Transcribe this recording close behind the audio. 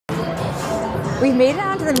We've made it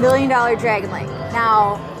onto the $1 million Dragon Link.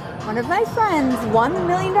 Now, one of my friends won $1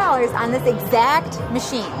 million on this exact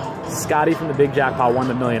machine. Scotty from the Big Jackpot won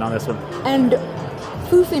the $1 million on this one. And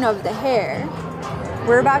foofing of the hair,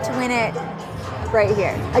 we're about to win it right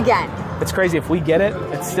here, again. It's crazy. If we get it,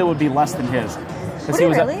 it still would be less than his. Would it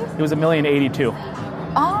really? It was $1,082,000.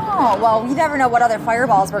 Oh, well, you never know what other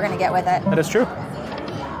fireballs we're going to get with it. That is true.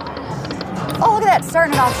 Oh, look at that,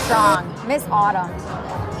 starting it off strong. Miss Autumn.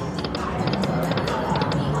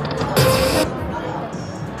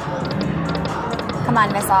 Come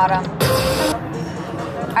on, Miss Autumn.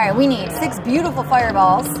 All right, we need 6 beautiful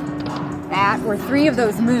fireballs. That were 3 of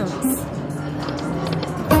those moons.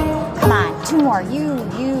 Come on, 2 more. You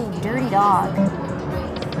dirty dog.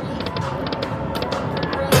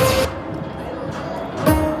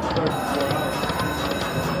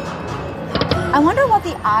 I wonder what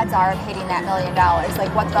the odds are of hitting that $1 million,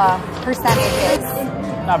 like what the percentage is.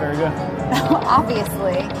 Not very good.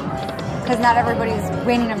 Obviously, because not everybody's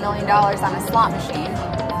winning $1 million on a slot machine.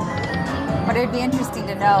 But it'd be interesting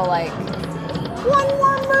to know, like, 1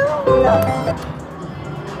 more moon.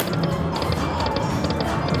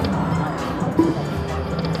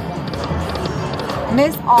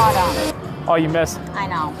 Miss Autumn. Oh, you missed. I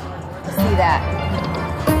know. See that.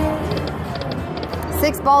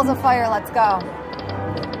 6 balls of fire, let's go.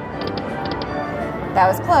 That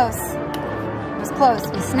was close. It was close,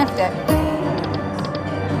 we sniffed it.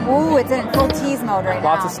 Ooh, it's in full tease mode right now.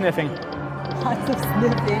 Lots of sniffing. Lots of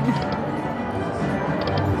sniffing.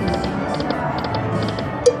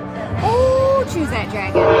 Ooh, choose that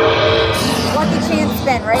dragon. Lucky chance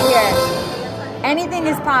spin right here. Anything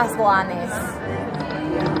is possible on these.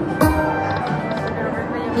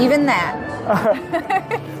 Even that.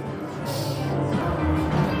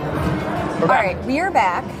 All right, we are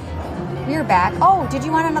back. We are back. Oh, did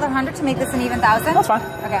you want another 100 to make this an even 1,000? That's fine.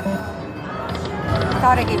 Okay. I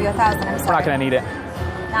thought I gave you 1,000. I'm sorry. We're not gonna need it.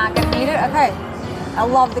 Not gonna need it? Okay. I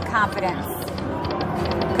love the confidence.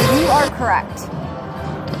 Because you are correct.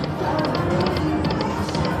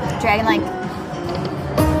 Dragon Link.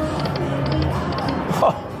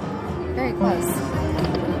 Oh. Very close.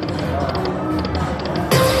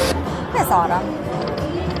 Miss Autumn.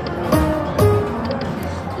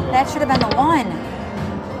 That should have been the 1.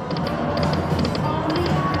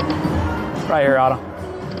 Right here, Otto.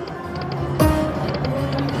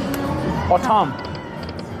 Oh, Tom.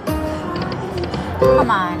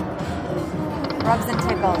 Come on. Rubs and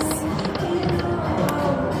tickles.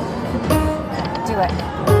 Do it.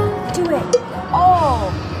 Do it.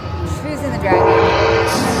 Oh! Choosing the dragon.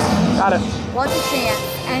 Got it. Lucky chance.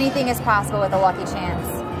 Anything is possible with a lucky chance.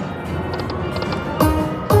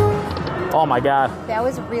 Oh my God. That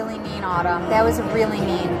was really mean, Autumn. That was really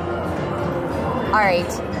mean. All right.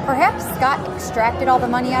 Perhaps Scott extracted all the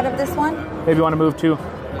money out of this one. Maybe you want to move to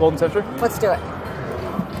Golden Century? Let's do it.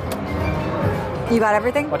 You got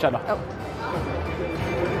everything? Watch out. Oh.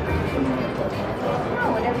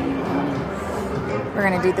 We're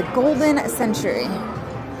going to do the Golden Century.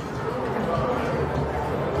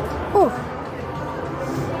 Ooh.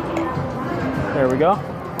 There we go.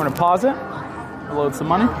 We're going to pause it. Load some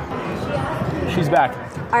money. She's back.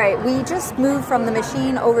 All right, we just moved from the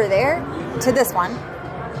machine over there to this one.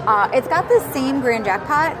 It's got the same grand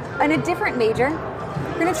jackpot and a different major.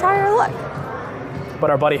 We're gonna try our luck. But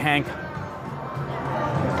our buddy Hank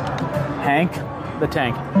the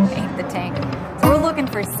Tank. Hank the Tank. So we're looking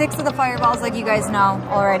for 6 of the fireballs, like you guys know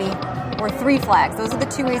already, or 3 flags. Those are the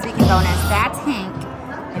 2 ways we can bonus. That's Hank,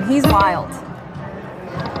 and he's wild.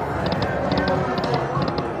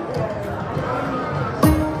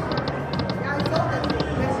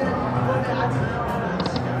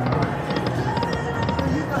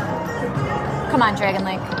 Come on, Dragon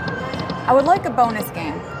Link. I would like a bonus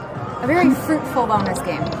game. A very fruitful bonus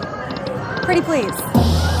game. Pretty please.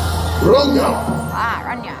 Runya. Ah,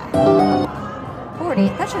 Runya. 40.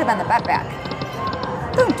 That should have been the bet back.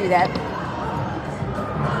 Don't do that.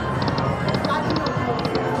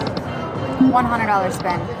 $100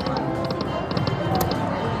 spin.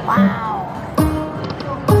 Wow.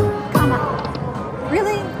 Come on.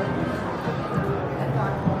 Really?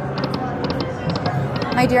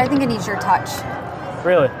 My dear, I think I need your touch.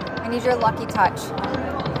 Really? I need your lucky touch.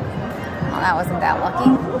 Well, that wasn't that lucky.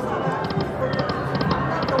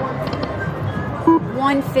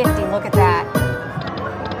 150, look at that.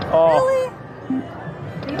 Oh. Really?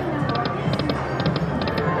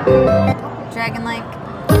 Dragon Link.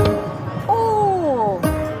 Oh!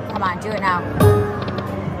 Come on, do it now.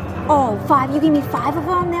 Oh, 5. You gave me 5 of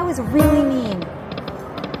them? That was really mean.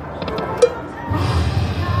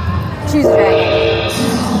 Choose a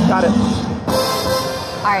dragon. Got it.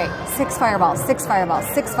 All right, 6 fireballs, 6 fireballs,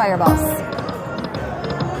 6 fireballs.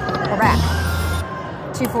 We're back.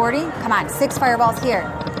 240. Come on, 6 fireballs here.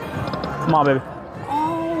 Come on, baby.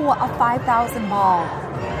 Oh, a 5,000 ball.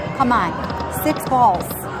 Come on, 6 balls.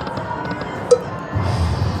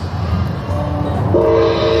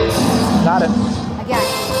 Got it. Again,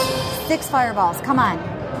 6 fireballs. Come on.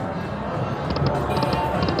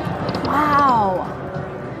 Wow.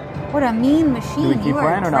 What a mean machine. Do we keep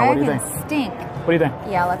playing or no? What do you think? Stink. What do you think?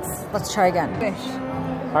 Yeah, let's try again. Squish.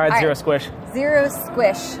 All right, 0 squish. 0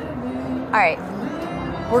 squish. All right.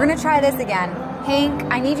 We're going to try this again. Hank,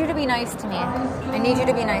 I need you to be nice to me. I need you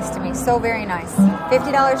to be nice to me. So very nice.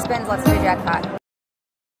 $50 spins. Let's do a jackpot.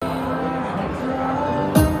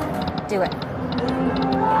 Do it.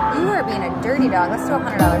 You are being a dirty dog. Let's do a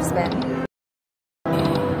 $100 spin.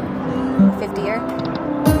 50-er.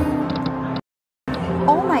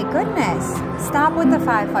 Oh my goodness. Stop with the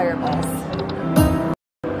 5 fireballs.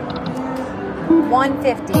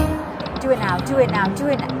 150. Do it now. Do it now. Do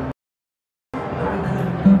it now.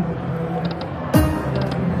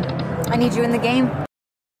 I need you in the game.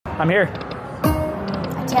 I'm here.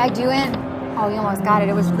 I tagged you in. Oh, you almost got it.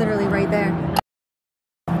 It was literally right there.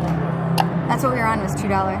 That's what we were on, was $2.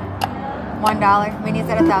 $1. Minis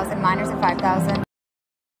at 1,000. Minors at 5,000.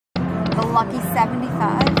 The lucky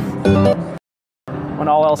 75. When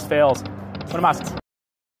all else fails. What am I?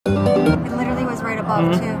 It literally was right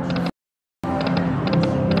above, too.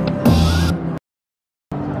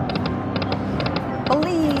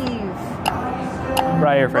 Believe.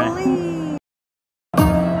 Right here, Franny. Believe.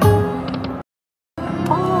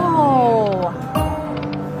 Oh.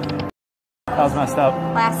 That was messed up.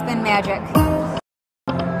 Last spin magic.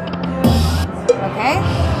 Okay.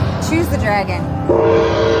 Choose the dragon.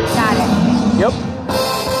 Got it. Yep.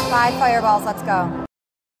 5 fireballs. Let's go.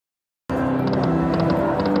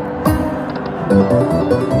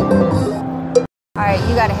 All right,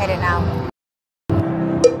 you got to hit it now.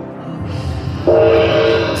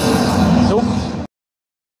 Nope.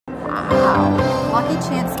 Wow. Lucky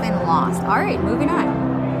chance spin lost. All right, moving on.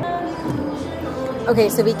 Okay,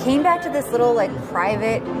 so we came back to this little like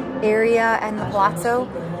private area and the palazzo.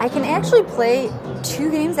 I can actually play 2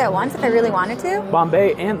 games at once if I really wanted to.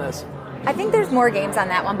 Bombay and this. I think there's more games on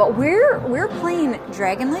that one, but we're playing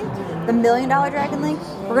Dragon Link, the $1 million Dragon Link.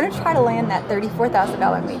 We're gonna try to land that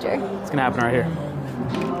 $34,000 major. It's gonna happen right here.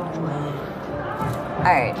 All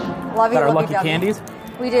right, love you. Got our love lucky you, W. candies.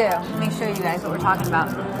 We do. Let me show you guys what we're talking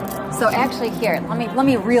about. So actually here, let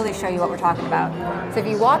me really show you what we're talking about. So if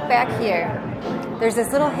you walk back here, there's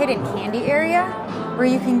this little hidden candy area where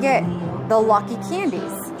you can get the lucky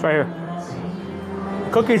candies. It's right here.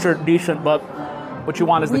 Cookies are decent, but what you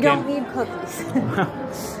want is the We don't candy. need cookies.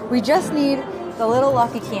 We just need the little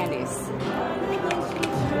lucky candies.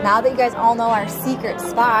 Now that you guys all know our secret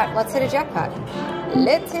spot, let's hit a jackpot.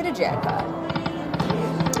 Let's hit a jackpot.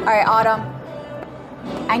 All right, Autumn.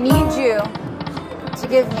 I need you to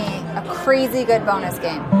give me a crazy good bonus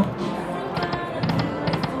game.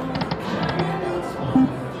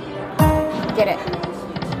 Get it.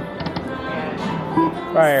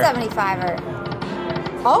 Right here. 75er.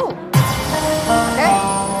 Oh. Okay.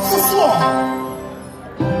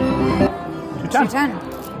 210.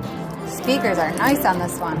 Speakers are nice on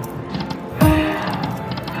this one.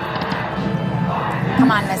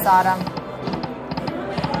 Come on, Miss Autumn.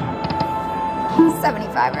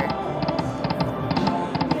 75er.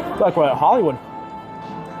 Like what, Hollywood?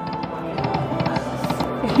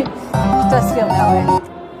 It does feel that way.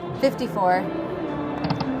 54.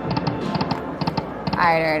 All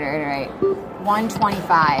right.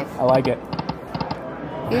 125. I like it.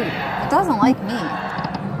 Dude, it doesn't like me.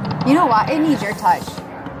 You know what? It needs your touch.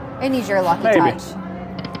 It needs your lucky Maybe. touch.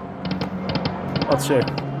 Let's see.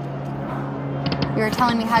 You were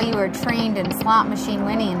telling me how you were trained in slot machine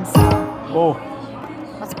winnings. Oh,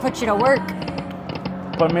 Let's put you to work.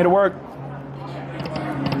 put me to work.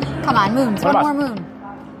 Come on, moons. What One about- more moon.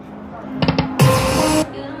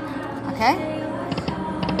 Okay.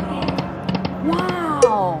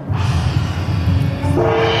 Wow.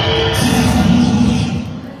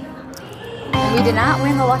 And we did not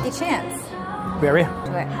win the lucky chance. Very. Do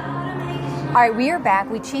it. All right, we are back.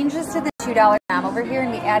 We changed this to the $2 denom over here,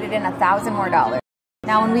 and we added in $1,000 more.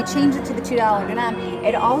 Now, when we changed it to the $2 denom,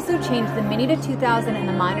 it also changed the mini to 2,000 and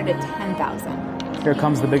the minor to 10,000. Here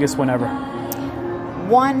comes the biggest win ever.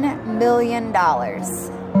 $1 million.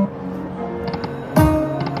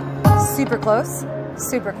 Super close.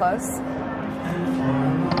 Super close.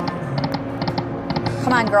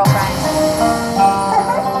 Come on, girlfriend.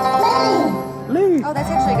 Lee. Oh, that's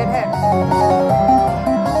actually a good hit.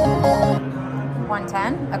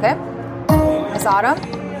 110. Okay. Miss Autumn.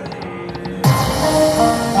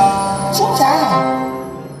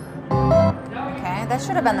 Okay, that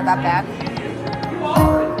should have been the bet back.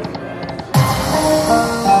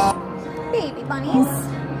 Baby bunnies.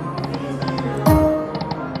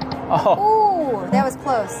 Oh. Ooh, that was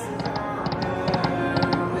close.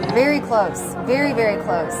 Very close. Very, very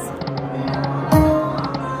close.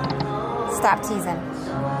 Stop teasing.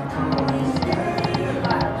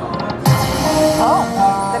 Oh,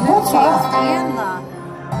 the move changed and the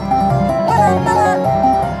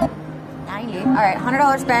 90. All right,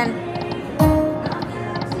 $100 spend.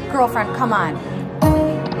 Girlfriend, come on.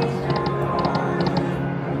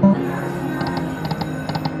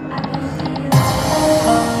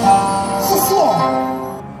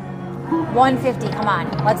 $150, come on,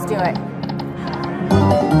 let's do it.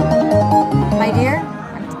 My dear,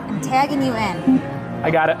 I'm tagging you in. I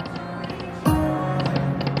got it.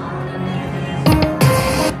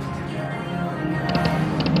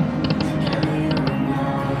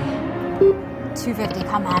 $250,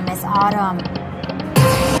 come on, Miss Autumn.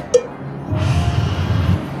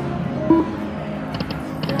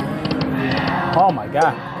 Oh my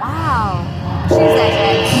God. Wow. She's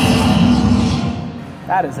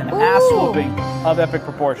that That is an ass whooping of epic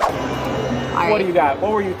proportion. All What do you got?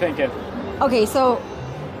 What were you thinking? Okay, so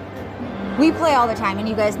we play all the time, and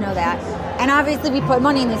you guys know that. And obviously, we put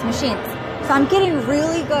money in these machines. So I'm getting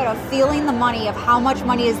really good at feeling the money of how much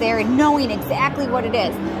money is there and knowing exactly what it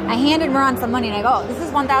is. I handed Ron some money, and I go, oh, this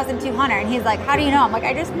is $1,200. And he's like, how do you know? I'm like,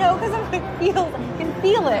 I just know because I can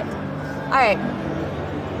feel it. All right.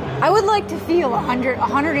 I would like to feel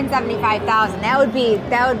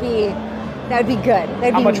 $175,000. That would be good.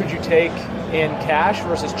 How much would you take in cash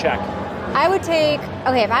versus check? I would take,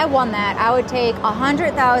 okay, if I won that, I would take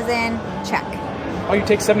 $100,000 check. Oh, you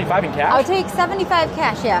take 75 in cash? I would take 75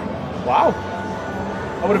 cash, yeah. Wow.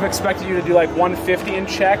 I would have expected you to do like 150 in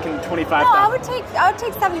check and 25. No, I would take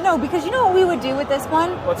 70. No, because you know what we would do with this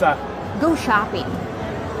one? What's that? Go shopping.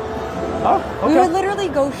 Oh, okay. We would literally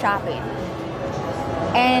go shopping.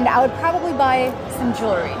 And I would probably buy some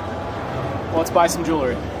jewelry. Well, let's buy some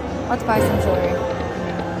jewelry. Let's buy some jewelry.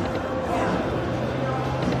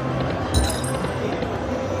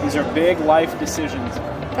 These are big life decisions.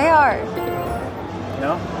 They are. You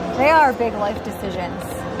know? They are big life decisions.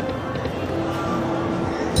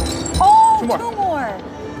 Oh, Two more.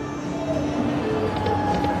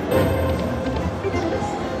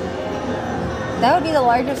 That would be the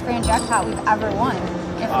largest grand jackpot we've ever won if we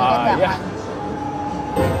get that one.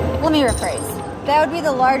 Let me rephrase. That would be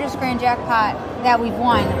the largest grand jackpot that we've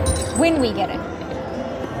won when we get it.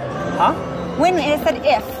 Huh? When it said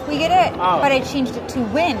if we get it, but I changed it to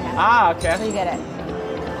when. Okay. We get it.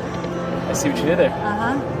 I see what you did there.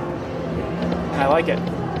 I like it.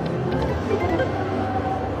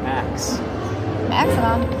 Max.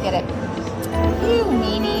 Maximum. Get it. You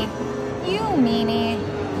meanie. You meanie.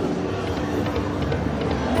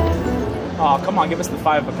 Oh, come on, give us the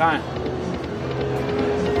 5 of a kind.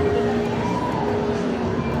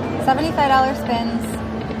 $75 spins.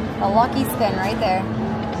 A lucky spin right there.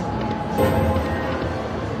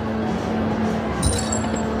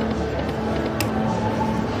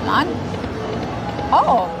 Come on.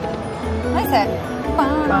 Oh, nice hit.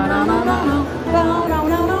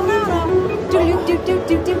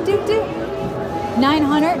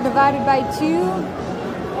 900 divided by 2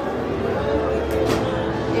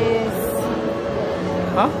 is...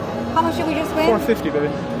 Huh? How much did we just win? 450, baby.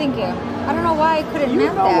 Thank you. I don't know why I couldn't You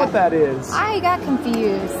remember know that. what that is. I got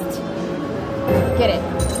confused. Get it.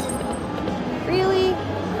 Really?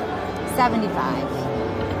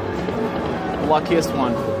 75. Luckiest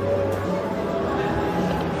one.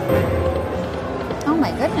 Oh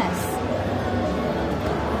my goodness.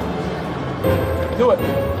 Do it.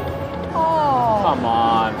 Oh. Come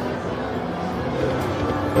on.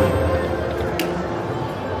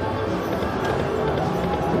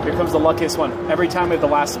 Here comes the luckiest one. Every time we have the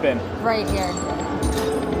last spin. Right here.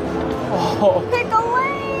 Oh. Pick a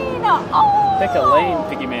lane. Oh. Pick a lane,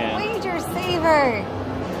 Piggy Man. Wager saver.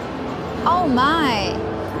 Oh my.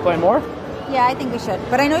 Play more? Yeah, I think we should.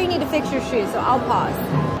 But I know you need to fix your shoes, so I'll pause.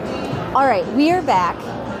 All right, we are back.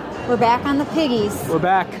 We're back on the piggies. We're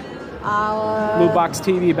back. Blue Box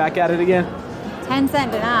TV, back at it again. 10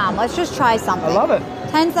 cent an arm. Let's just try something. I love it.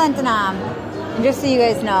 10 cent an arm. And just so you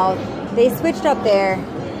guys know, they switched up there.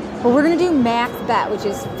 But we're going to do max bet, which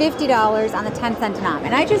is $50 on the 10 cent an arm.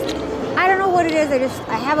 And I don't know what it is.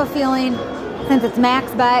 I have a feeling since it's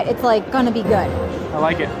max bet, it's like going to be good. I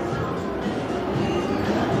like it.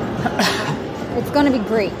 It's going to be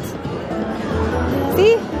great.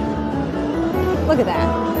 See? Look at that.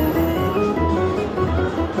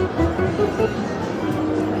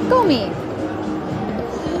 Go me.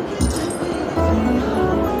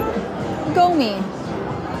 me.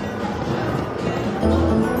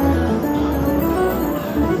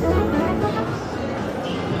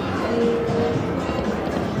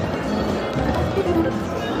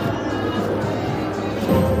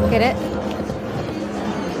 Get it?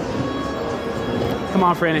 Come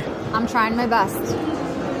on, Franny. I'm trying my best.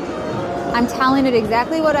 I'm telling it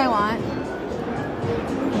exactly what I want.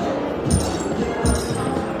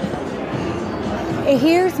 It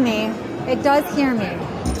hears me. It does hear me.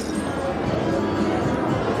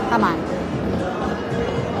 Come on.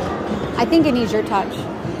 I think it needs your touch.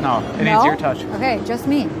 No, it needs your touch. Okay, just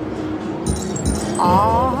me.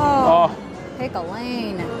 Oh. Oh. Pick a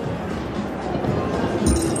lane.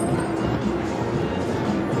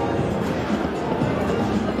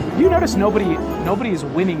 You notice nobody is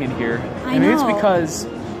winning in here. I Maybe know. it's because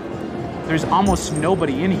there's almost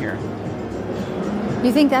nobody in here.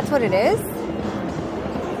 You think that's what it is?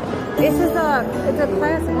 It's a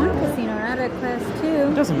class 1 casino, not a class 2.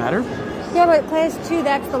 It doesn't matter. Yeah, but class 2,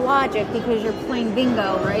 that's the logic because you're playing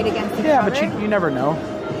bingo, right, against each Yeah, other. but you never know.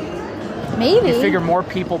 Maybe. You figure more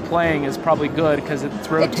people playing is probably good because it's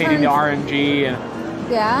rotating the RNG and.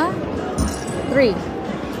 Yeah. 3.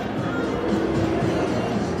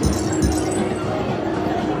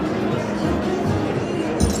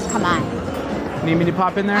 Come on. Need me to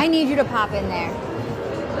pop in there? I need you to pop in there.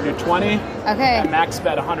 Do 20. Okay. And max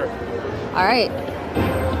bet 100. All right.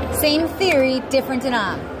 Same theory, different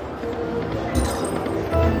denom.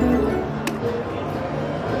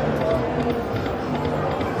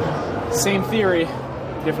 Same theory,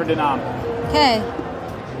 different denom. Okay.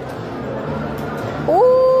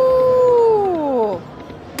 Ooh.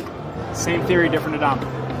 Same theory, different denom.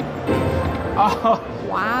 Oh.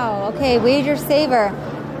 Wow. Okay, wager saver.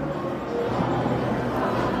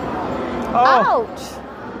 Oh. Ouch.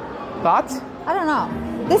 Thoughts? I don't know.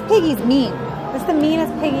 This piggy's mean. This is the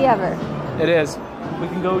meanest piggy ever. It is. We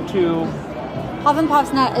can go to. Huff and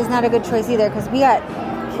Puff's is not a good choice either because we got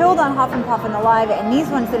killed on Huff and Puff in the live, and these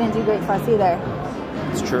ones didn't do great for us either.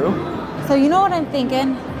 It's true. So you know what I'm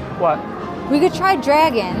thinking? What? We could try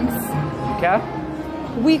dragons. Okay.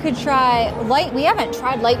 We could try we haven't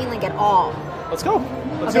tried Lightning Link at all. Let's go.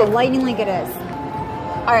 Let's Okay, go. Lightning Link it is.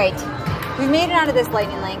 All right, we've made it onto this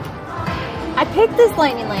Lightning Link. I picked this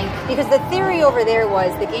Lightning Link because the theory over there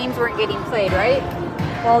was the games weren't getting played, right?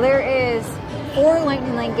 Well, there is 4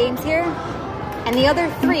 Lightning Link games here, and the other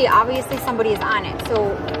 3, obviously somebody is on it.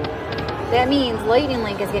 So that means Lightning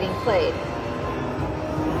Link is getting played.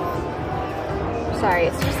 Sorry,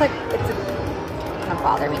 it's just like, don't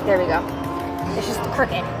bother me. There we go. It's just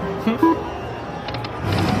crooked.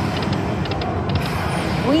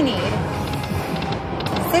 We need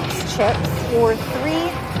 6 chips or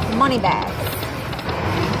 3 money bags.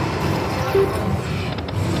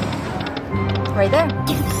 Right there.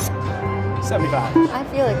 75. I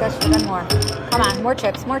feel like that should have been more. Come on, more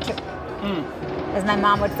chips, more chips. As my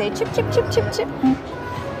mom would say, chip, chip, chip, chip, chip.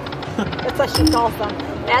 That's what she calls them.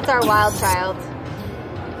 That's our wild child.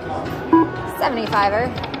 75er.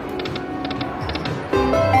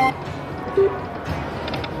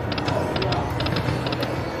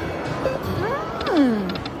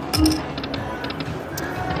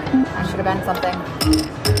 That should have been something.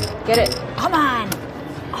 Get it. Come on.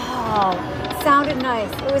 Oh, sounded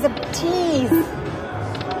nice. It was a tease.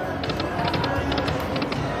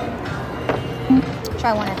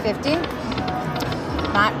 Try 150.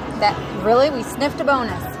 Not that. Really? We sniffed a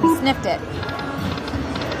bonus. We sniffed it.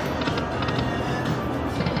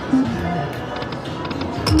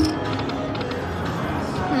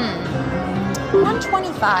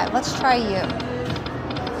 $125. Let's try you.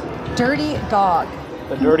 Dirty dog.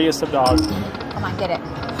 The dirtiest of dogs. Come on, get it.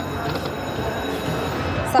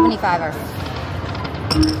 75er.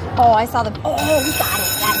 Oh, I saw the. Oh, we got it.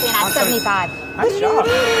 That's in at 75. Nice job.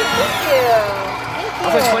 Thank you. Thank I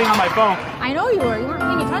was like you. playing on my phone. I know you were. You weren't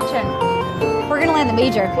paying attention. We're gonna land the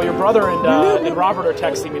major. Well, your brother and Robert are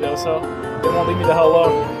texting me though, so they won't leave me the hell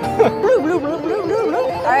alone.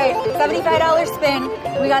 All right, $75 spin.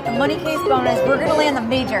 We got the money case bonus. We're gonna land the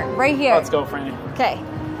major right here. Let's go, Franny. Okay.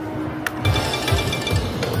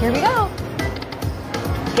 Here we go.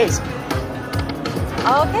 Case.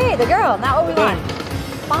 Okay, the girl. Not what we want.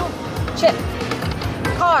 Boom. Chip.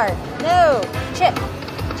 Card. No. Chip.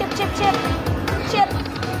 Chip, chip, chip. Chip.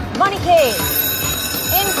 Money case.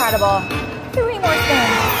 Incredible. 3 more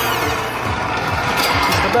spins.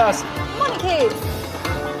 The best. Money case.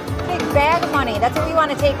 Big bag of money. That's what we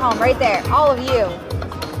want to take home right there. All of you.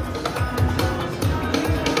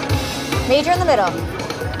 Major in the middle.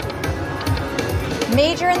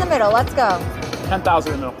 Major in the middle. Let's go.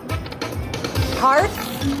 10,000 in the middle. Cards.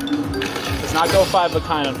 Does not go 5 of a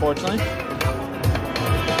kind, unfortunately.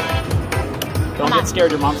 Don't get scared.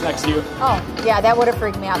 Your mom's next to you. Oh, yeah, that would have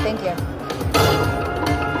freaked me out. Thank you.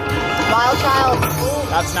 Wild Child. Ooh.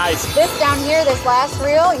 That's nice. This down here, this last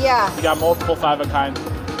reel, yeah. You got multiple 5 of kind.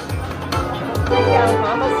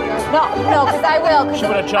 No, because I will. She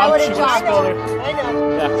would have jumped. She would have spilled her. I know.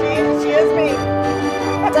 Yeah. She is me.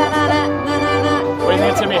 What do you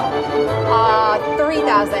think it's gonna be?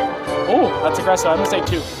 3,000. Oh, that's aggressive. I'm gonna say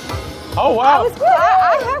 2. Oh wow. I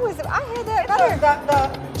had that better. The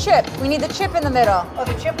Chip. We need the chip in the middle. Oh,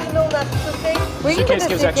 the chip in the middle, not the suitcase? We can put Suitcase the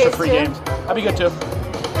gives extra suitcase free too. games. That'd be good too.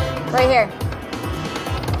 Right here.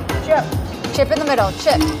 Chip. Chip in the middle.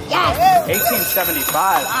 Chip. Yes.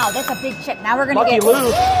 1875. Wow, that's a big chip. Now we're gonna Lucky get.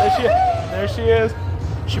 Lou. There she is.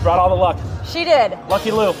 She brought all the luck. She did.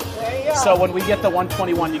 Lucky Lou. There you go. So when we get the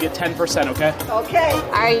 121, you get 10%. Okay? Okay.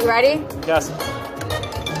 Are you ready? Yes.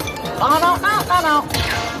 Oh no.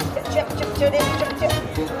 Chip.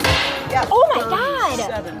 Yeah. Oh my God.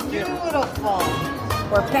 Beautiful.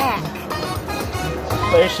 We're back.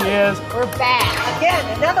 There she is. We're back. Again,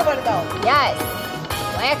 another one of those. Yes.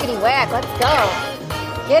 Whackity whack. Let's go.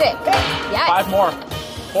 Get it. Yes. 5 more.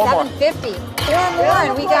 4 more. 750. 4 more,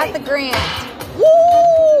 and we got the grand.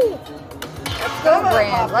 Woo! Let's go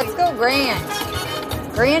grand. Let's go grand.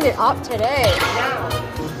 Grand it up today.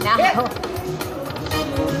 Now.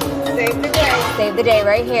 Save the day. Save the day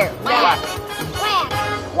right here. Whack. Whack.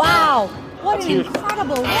 Wow. What That's an huge.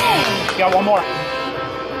 incredible win. You got 1 more.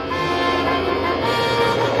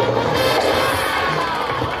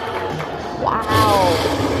 Wow.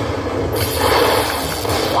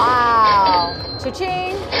 Wow.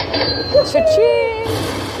 Cha-ching. Cha-ching.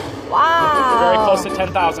 Wow. Very close to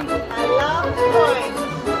 10,000. I love the coins.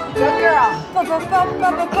 Good girl.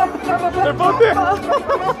 They're both there.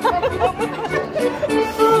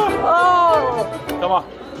 Oh. Come on.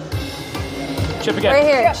 Chip again. Right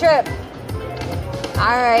here, chip.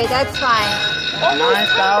 All right, that's fine.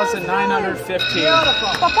 9,915.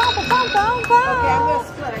 Beautiful. Ba, ba, ba, ba, ba, ba. Okay, I'm going to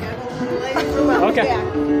split. I got to go a little later through my Okay. back.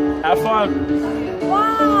 Have fun.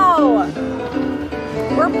 Wow.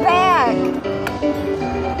 We're back.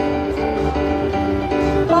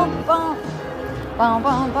 Bum, bum. Bum,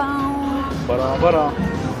 bum, bum. Ba-da.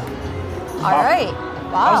 All right.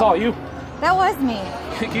 Wow. That was all you. That was me.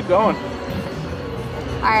 Keep going.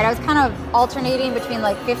 All right, I was kind of alternating between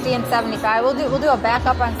like 50 and 75. We'll do a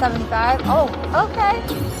backup on 75. Oh, okay.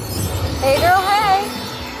 Hey, girl, hey.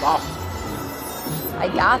 Wow. I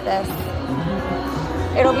got this.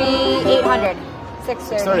 It'll be 800.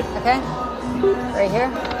 630. 630. Okay. Right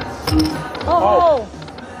here. Oh.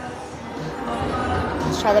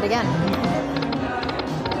 Let's try that again.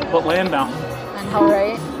 But land now. I know,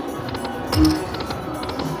 right?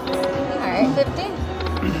 All right, 50.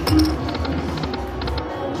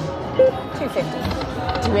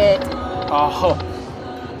 250. Do it. Oh.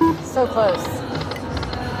 So close.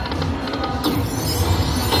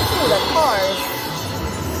 Ooh, the cars.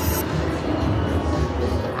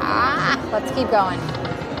 Let's keep going.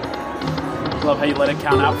 Love how you let it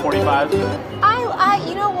count out 45. You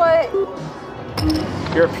know what?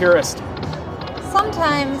 You're a purist.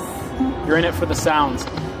 Sometimes, You're in it for the sounds,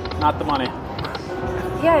 not the money.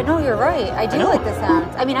 yeah, no, you're right. I do I know. like the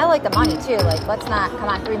sounds. I mean, I like the money too. Like, let's not, come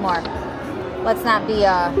on, 3 more. Let's not be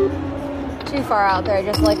too far out there. I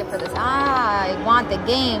just like it for this. I want the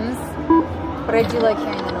games, but I do like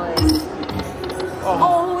hearing the noise.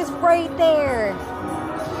 Oh, it's right there.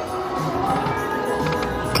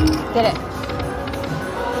 Get it.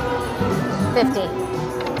 50. You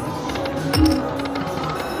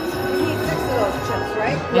need 6 of those chips,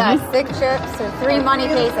 right? Yeah, 6 chips or 3 money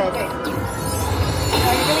cases. Okay.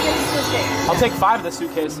 Now you're going to get the suitcase. I'll take 5 of the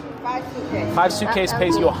suitcase. 5 suitcases. 5 suitcase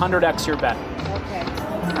pays you 100x your bet. Okay.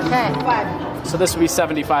 Okay. 5. So this would be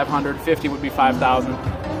 7,500. 50 would be 5,000.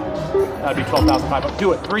 That'd be 12,500.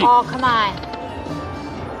 Do it. 3. Oh, come on.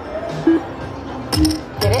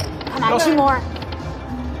 Get it? Come on, Go 2 see. more.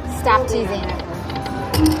 Stop teasing.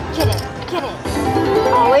 Get it. Get it.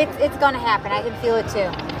 Oh, it's gonna happen. I can feel it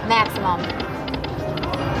too. Maximum.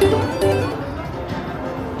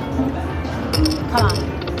 Come on.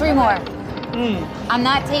 3 more. I'm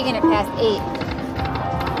not taking it past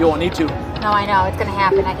 8. You won't need to. No, I know. It's gonna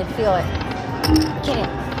happen. I can feel it. Get it.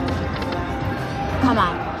 Come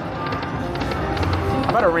on. How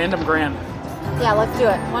about a random grand? Yeah, let's do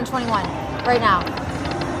it. 121. Right now.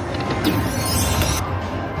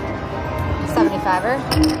 75er.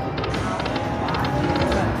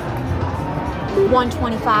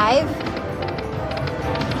 125.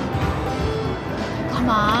 Come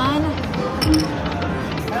on.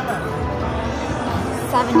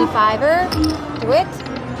 75er. Do it.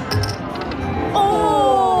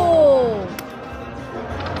 Oh!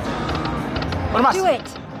 What am I? Do it.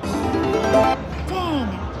 Dang.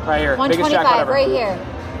 Right here. Biggest 125 jackpot ever. right here.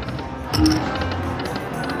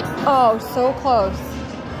 Oh, so close.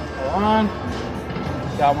 Hold on.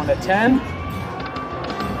 Got one at 10.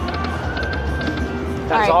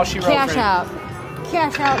 That's all she wrote. Cash for me. out.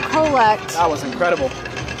 Cash out, collect. That was incredible.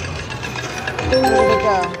 Where did it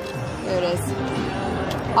go? There it is.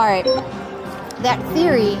 All right. That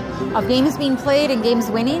theory of games being played and games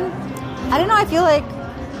winning, I don't know, I feel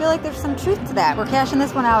like there's some truth to that. We're cashing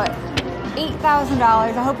this one out at $8,000.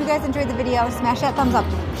 I hope you guys enjoyed the video. Smash that thumbs up.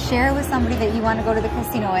 Share it with somebody that you want to go to the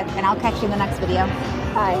casino with, and I'll catch you in the next video.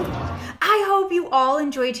 Bye. I hope you all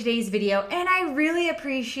enjoyed today's video, and I really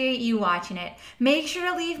appreciate you watching it. Make sure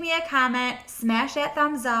to leave me a comment, smash that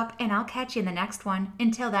thumbs up, and I'll catch you in the next one.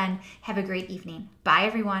 Until then, have a great evening. Bye,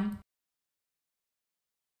 everyone.